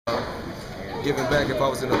giving back if I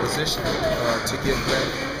was in a position to give back.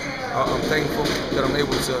 I'm thankful that I'm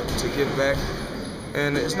able to give back.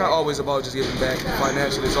 And it's not always about just giving back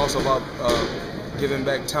financially. It's also about giving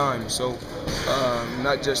back time. So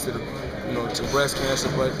not just to to breast cancer,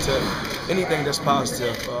 but to anything that's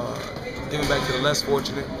positive. Giving back to the less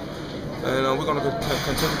fortunate. And we're going to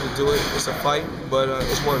continue to do it. It's a fight, but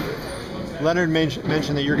it's worth it. Leonard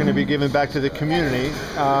mentioned that you're going to be giving back to the community.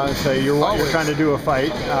 So you're trying to do a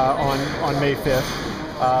fight on May 5th.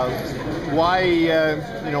 Why?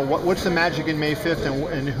 What's the magic in May 5th,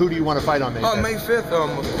 and who do you want to fight on May 5th? May 5th,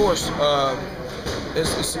 of course.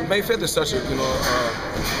 May 5th is such a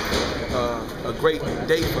a great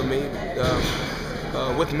date for me.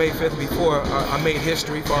 With May 5th, before I made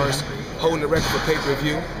history as far as holding the record for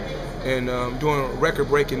pay-per-view and doing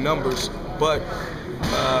record-breaking numbers, but.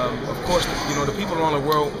 Of course, the people around the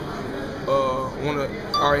world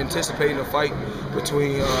are anticipating a fight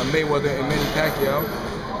between Mayweather and Manny Pacquiao.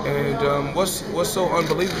 And what's so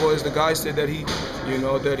unbelievable is the guy said that he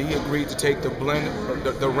agreed to take the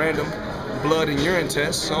random blood and urine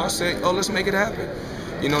test. So I said, oh, let's make it happen.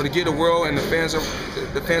 To give the world and the fans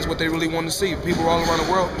what they really want to see. People all around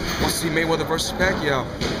the world want to see Mayweather versus Pacquiao,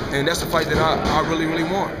 and that's a fight that I really, really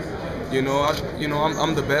want.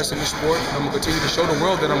 I'm the best in the sport. I'm gonna continue to show the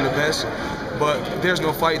world that I'm the best. But there's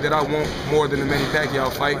no fight that I want more than the Manny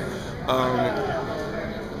Pacquiao fight.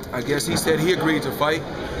 I guess he said he agreed to fight,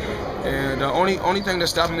 and the only thing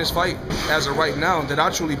that's stopping this fight, as of right now, that I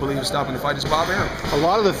truly believe is stopping the fight is Bob Arum. A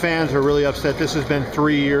lot of the fans are really upset. This has been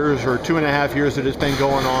 3 years or 2.5 years that it's been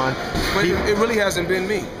going on. But it really hasn't been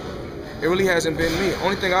me. It really hasn't been me.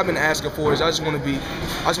 Only thing I've been asking for is I just want to be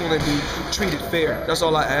treated fair. That's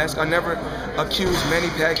all I ask. I never accused Manny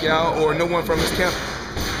Pacquiao or no one from his camp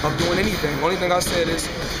of doing anything. Only thing I said is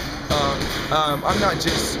I'm not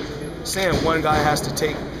just saying one guy has to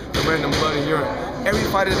take the random blood and urine. Every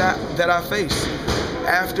fighter that I face,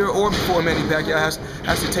 after or before Manny Pacquiao,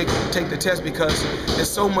 has to take the test, because there's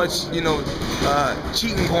so much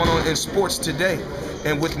cheating going on in sports today.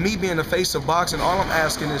 And with me being the face of boxing, all I'm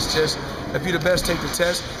asking is just, if you're the best, take the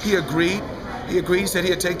test. He agreed. He said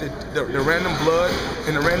he'd take the random blood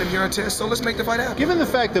and the random urine test. So let's make the fight happen. Given the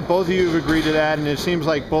fact that both of you have agreed to that, and it seems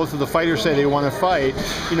like both of the fighters say they want to fight,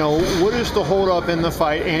 what is the hold up in the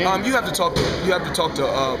fight? And you have to talk to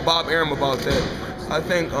Bob Arum about that. I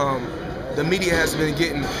think the media has been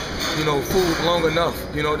getting fooled long enough.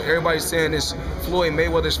 Everybody's saying it's Floyd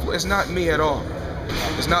Mayweather. It's not me at all.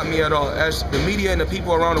 It's not me at all. As the media and the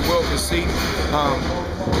people around the world can see,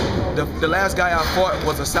 the last guy I fought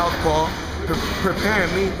was a southpaw, preparing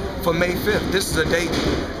me for May 5th. This is a date.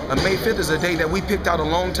 May 5th is a date that we picked out a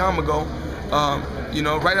long time ago.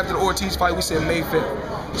 Right after the Ortiz fight, we said May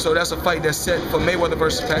 5th. So that's a fight that's set for Mayweather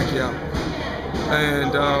versus Pacquiao.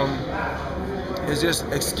 And it's just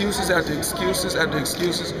excuses after excuses after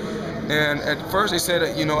excuses. And at first they said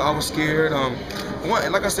that, I was scared.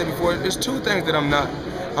 Like I said before, there's two things that I'm not.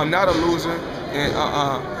 I'm not a loser, and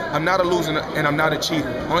I'm not a loser, and I'm not a cheater.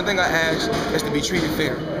 Only thing I ask is to be treated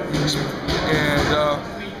fair. And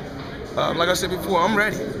like I said before, I'm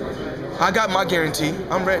ready. I got my guarantee.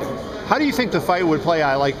 I'm ready. How do you think the fight would play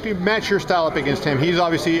out? Like, match your style up against him. He's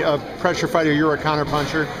obviously a pressure fighter. You're a counter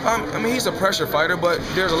puncher. He's a pressure fighter, but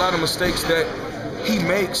there's a lot of mistakes that he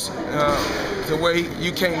makes to where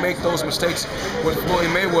you can't make those mistakes with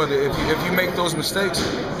Floyd Mayweather. If you make those mistakes,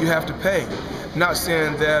 you have to pay. Not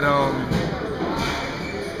saying that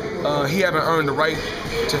he haven't earned the right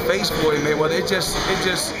to face Floyd Mayweather. It's just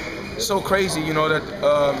so crazy, that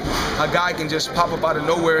a guy can just pop up out of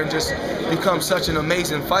nowhere and just become such an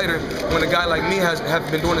amazing fighter, when a guy like me have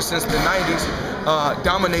been doing it since the 90s,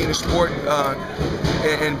 dominating the sport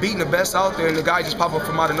and beating the best out there, and the guy just pop up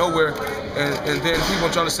from out of nowhere, and then people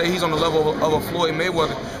are trying to say he's on the level of a Floyd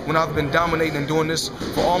Mayweather, when I've been dominating and doing this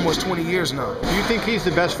for almost 20 years now. Do you think he's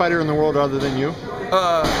the best fighter in the world other than you?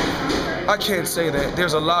 I can't say that.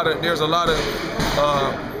 There's a lot of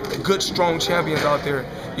good, strong champions out there.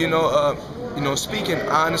 Speaking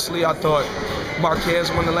honestly, I thought Marquez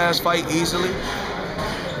won the last fight easily,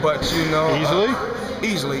 but easily.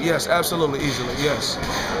 Easily, yes, absolutely easily, yes.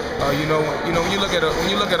 When you look at a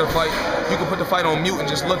fight, you can put the fight on mute and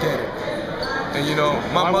just look at it. And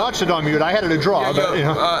I watched it on mute. I had it a draw.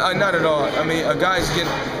 Yeah, but, not at all. A guy's getting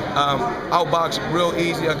outboxed real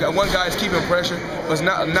easy. One guy is keeping pressure, but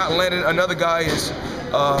not landing. Another guy is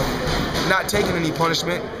not taking any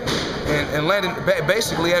punishment and landing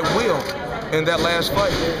basically at will in that last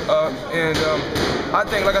fight. I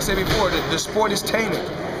think, like I said before, the sport is tainted,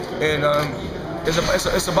 and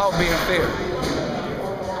it's about being fair.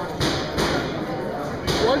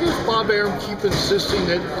 Why does Bob Bob Arum keep insisting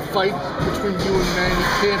that a fight between you and Manny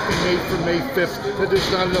can't be made for May 5th, that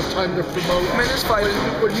there's not enough time to promote? I mean, this fight.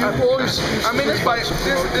 But you always.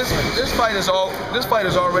 This fight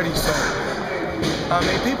is already sold. I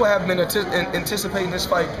mean, people have been anticipating this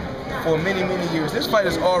fight for many, many years. This fight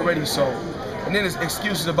is already sold. And then there's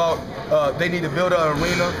excuses about they need to build an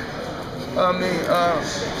arena. I mean,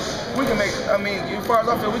 we can make. I mean, as far as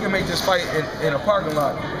I feel, we can make this fight in a parking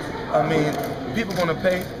lot. I mean, people gonna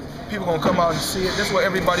pay. People gonna come out and see it. This is what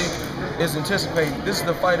everybody is anticipating. This is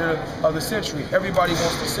the fight of the century. Everybody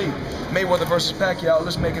wants to see Mayweather versus Pacquiao.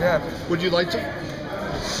 Let's make it happen. Would you like to?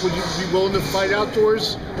 Would you be willing to fight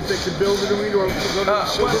outdoors if they could build an arena or go to the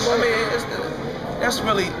Silver I mean,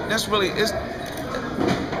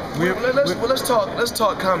 let's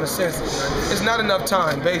talk common sense. It's not enough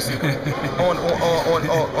time, basically. on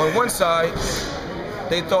one side,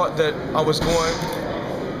 they thought that I was going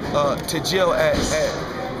to jail at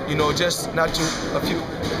just not too a few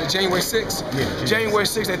January 6th. Yeah, January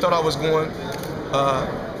 6th, they thought I was going,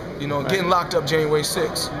 getting locked up January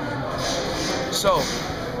 6th. So,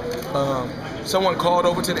 someone called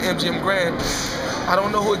over to the MGM Grand. I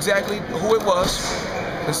don't know who it was,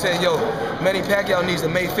 and said, "Yo, Manny Pacquiao needs a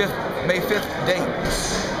May 5th date."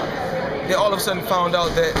 They all of a sudden found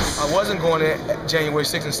out that I wasn't going at January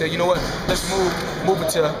 6th and said, "You know what? Let's move it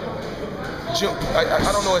to June."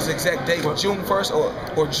 I don't know its exact date, but June 1st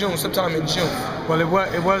or June, sometime in June. Well, it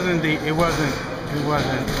wasn't the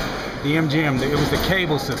MGM. It was the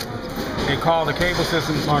cable system. They call the cable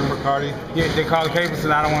systems. Mark McCarty. Yeah, they call the cable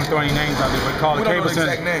system. I don't want to throw any names out there, but call the cable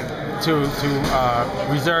system to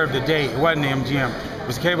reserve the date. It wasn't the MGM. It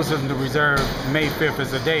was the cable system to reserve May 5th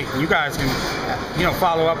as a date. And you guys can,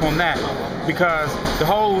 follow up on that, because the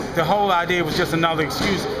whole idea was just another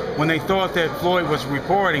excuse. When they thought that Floyd was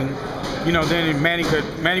reporting, then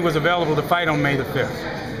Manny was available to fight on May the 5th.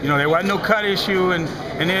 There wasn't no cut issue, and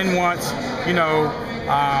then once,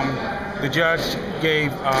 the judge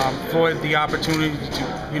gave Floyd the opportunity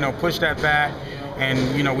to, push that back, and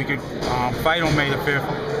we could fight on May the 5th.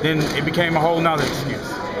 Then it became a whole nother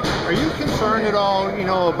excuse. Are you concerned at all,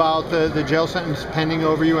 about the jail sentence pending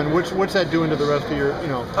over you, and what's that doing to the rest of your,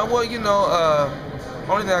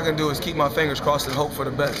 only thing I can do is keep my fingers crossed and hope for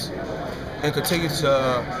the best, and continue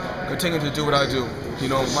to do what I do.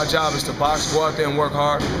 My job is to box, go out there and work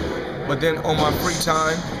hard, but then on my free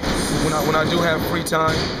time, when I do have free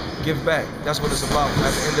time, give back. That's what it's about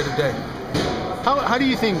at the end of the day. How do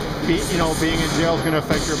you think being in jail is going to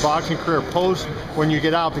affect your boxing career post when you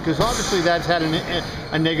get out? Because obviously that's had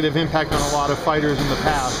a negative impact on a lot of fighters in the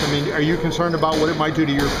past. I mean, are you concerned about what it might do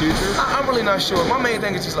to your future? I'm really not sure. My main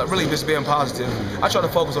thing is just just being positive. I try to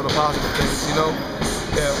focus on the positive things.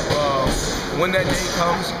 When that day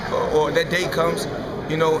comes or that date comes,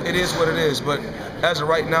 it is what it is. But as of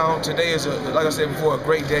right now, today is like I said before, a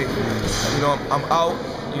great day. I'm out.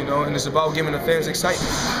 And it's about giving the fans excitement.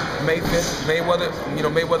 May 5th,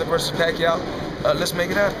 Mayweather versus Pacquiao. Let's make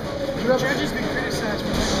it happen. The judges been criticized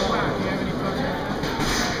for letting you out. Do you have any thoughts on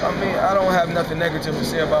that? I mean, I don't have nothing negative to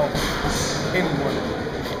say about anyone.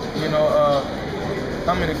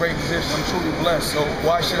 I'm in a great position. I'm truly blessed. So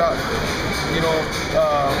why should I,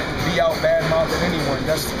 be out bad-mouthing anyone?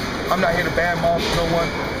 I'm not here to bad-mouth no one.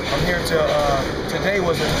 I'm here to, today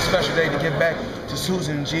was a special day to give back to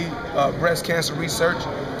Susan G, breast cancer research.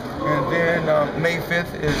 And then May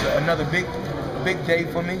 5th is another big day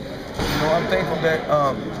for me. I'm thankful that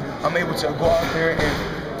I'm able to go out there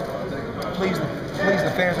and please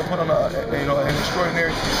the fans and put on an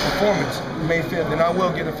extraordinary performance May 5th, and I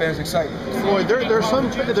will get the fans excited. Floyd,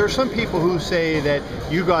 there's some people who say that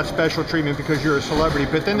you got special treatment because you're a celebrity,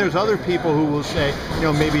 but then there's other people who will say,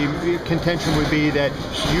 maybe contention would be that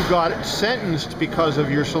you got sentenced because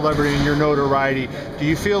of your celebrity and your notoriety. Do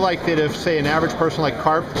you feel like that if, say, an average person like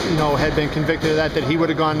Carp, had been convicted of that he would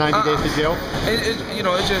have gone 90 days to jail?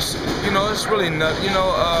 It's really not.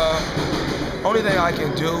 Only thing I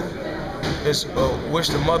can do is wish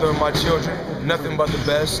the mother of my children nothing but the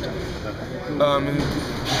best.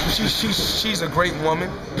 She's a great woman,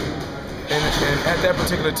 and at that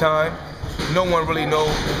particular time, no one really know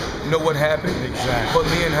what happened, but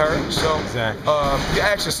me and her. So you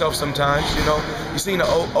ask yourself sometimes, you seen the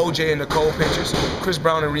OJ and Nicole pictures, Chris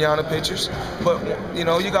Brown and Rihanna pictures, but you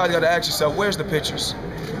guys got to ask yourself, where's the pictures?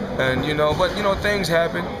 And but things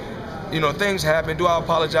happen. Things happen. Do I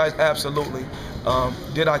apologize? Absolutely.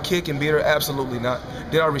 Did I kick and beat her? Absolutely not.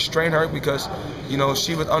 Did I restrain her because,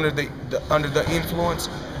 she was under the influence?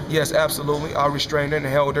 Yes, absolutely. I restrained her and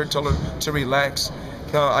held her, told her to relax.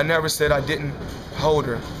 I never said I didn't hold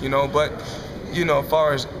her, but, as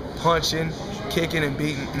far as punching, kicking and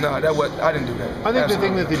beating. No, I didn't do that. I think Absolutely. the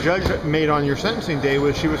thing that the judge made on your sentencing day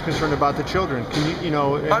was she was concerned about the children. Can you,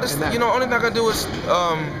 only thing I can do is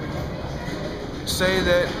say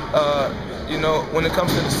that, when it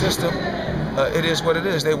comes to the system, it is what it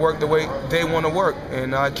is. They work the way they want to work,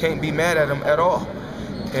 and I can't be mad at them at all.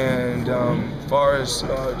 And as far as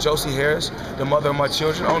Josie Harris, the mother of my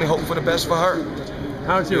children, I only hope for the best for her.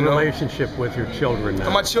 How's your relationship with your children now?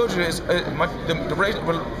 My children is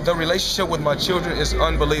the relationship with my children is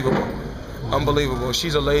unbelievable. Unbelievable.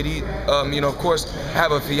 She's a lady. Of course, I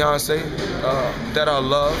have a fiance that I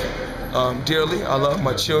love dearly. I love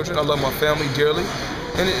my children. I love my family dearly.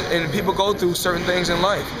 And people go through certain things in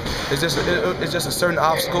life. It's just a certain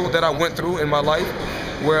obstacle that I went through in my life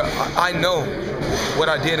where I know what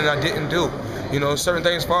I did and I didn't do. Certain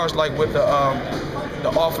things as far as like with the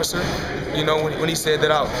officer, when he said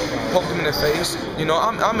that I poked him in the face.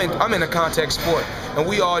 I'm in a contact sport, and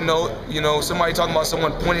we all know, somebody talking about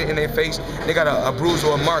someone pointing in their face, they got a bruise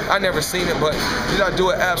or a mark. I never seen it, but did I do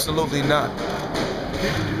it? Absolutely not.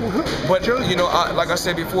 But like I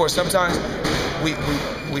said before, sometimes we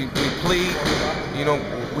plead,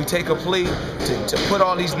 we take a plea to put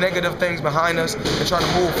all these negative things behind us and try to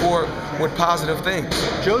move forward with positive things.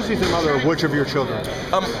 Josie's the mother of which of your children?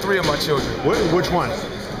 3 of my children. Which ones?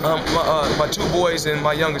 My 2 boys and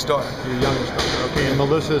my youngest daughter. Your youngest daughter. Okay, and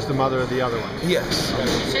Melissa is the mother of the other one. Yes.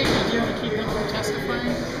 Did you have to keep them from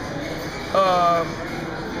testifying?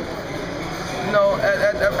 No,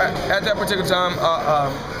 at that particular time,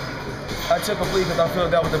 I took a plea because I felt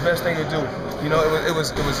that was the best thing to do. It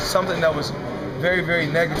was something that was very, very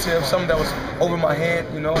negative, something that was over my head,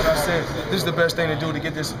 and I said, this is the best thing to do to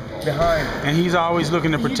get this behind me. And he's always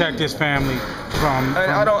looking to protect his family from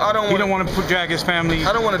I don't want to drag his family.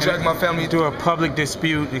 I don't want to drag my family to a public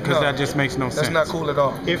dispute because that just makes no sense. That's not cool at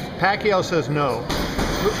all. If Pacquiao says no,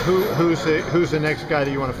 who's the next guy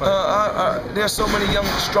that you want to fight? There's so many young,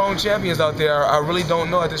 strong champions out there. I really don't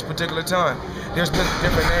know at this particular time. There's been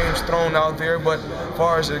different names thrown out there, but as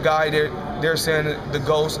far as the guy they're saying the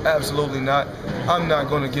Ghost, absolutely not. I'm not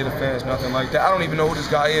going to get a fans, nothing like that. I don't even know who this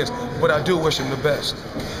guy is, but I do wish him the best.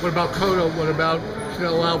 What about Cotto? What about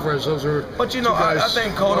Canelo Alvarez? Those are. But I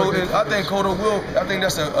think Cotto is. I think Cotto will. I think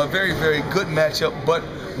that's a very, very good matchup. But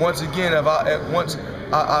once again, if I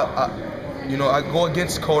go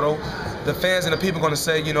against Cotto, the fans and the people are going to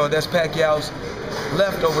say, that's Pacquiao's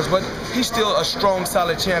leftovers. But he's still a strong,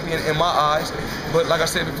 solid champion in my eyes. But like I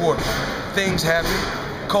said before, things happen.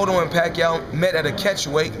 Cotto and Pacquiao met at a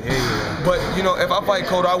catchweight. Yeah. But if I fight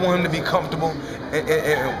Cotto, I want him to be comfortable,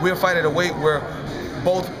 and we'll fight at a weight where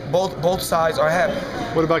both sides are happy.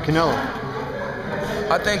 What about Canelo?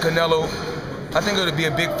 I think it'll be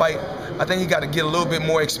a big fight. I think he got to get a little bit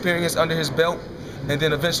more experience under his belt, and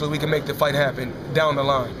then eventually we can make the fight happen down the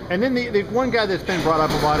line. And then the one guy that's been brought up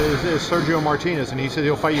a lot is Sergio Martinez, and he said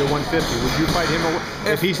he'll fight you at 150. Would you fight him?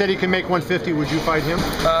 If he said he can make 150, would you fight him?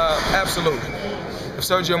 Absolutely. If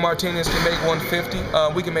Sergio Martinez can make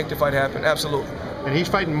 150, we can make the fight happen. Absolutely. And he's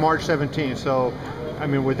fighting March 17th, so I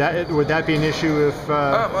mean, would that be an issue if?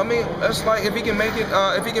 It's like if he can make it,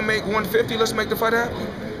 if he can make 150, let's make the fight happen.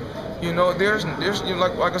 There's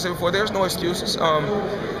like I said before, there's no excuses.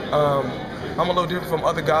 I'm a little different from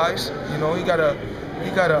other guys. He got a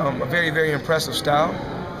very, very impressive style.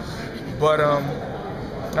 But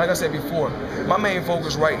like I said before, my main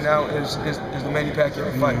focus right now is the Manny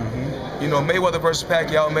Pacquiao fight. Mayweather versus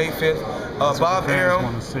Pacquiao, May 5th. Bob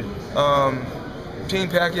Arum, Team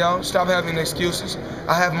Pacquiao, stop having excuses.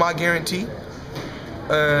 I have my guarantee,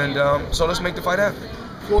 and so let's make the fight happen.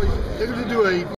 Floyd, they're going to do a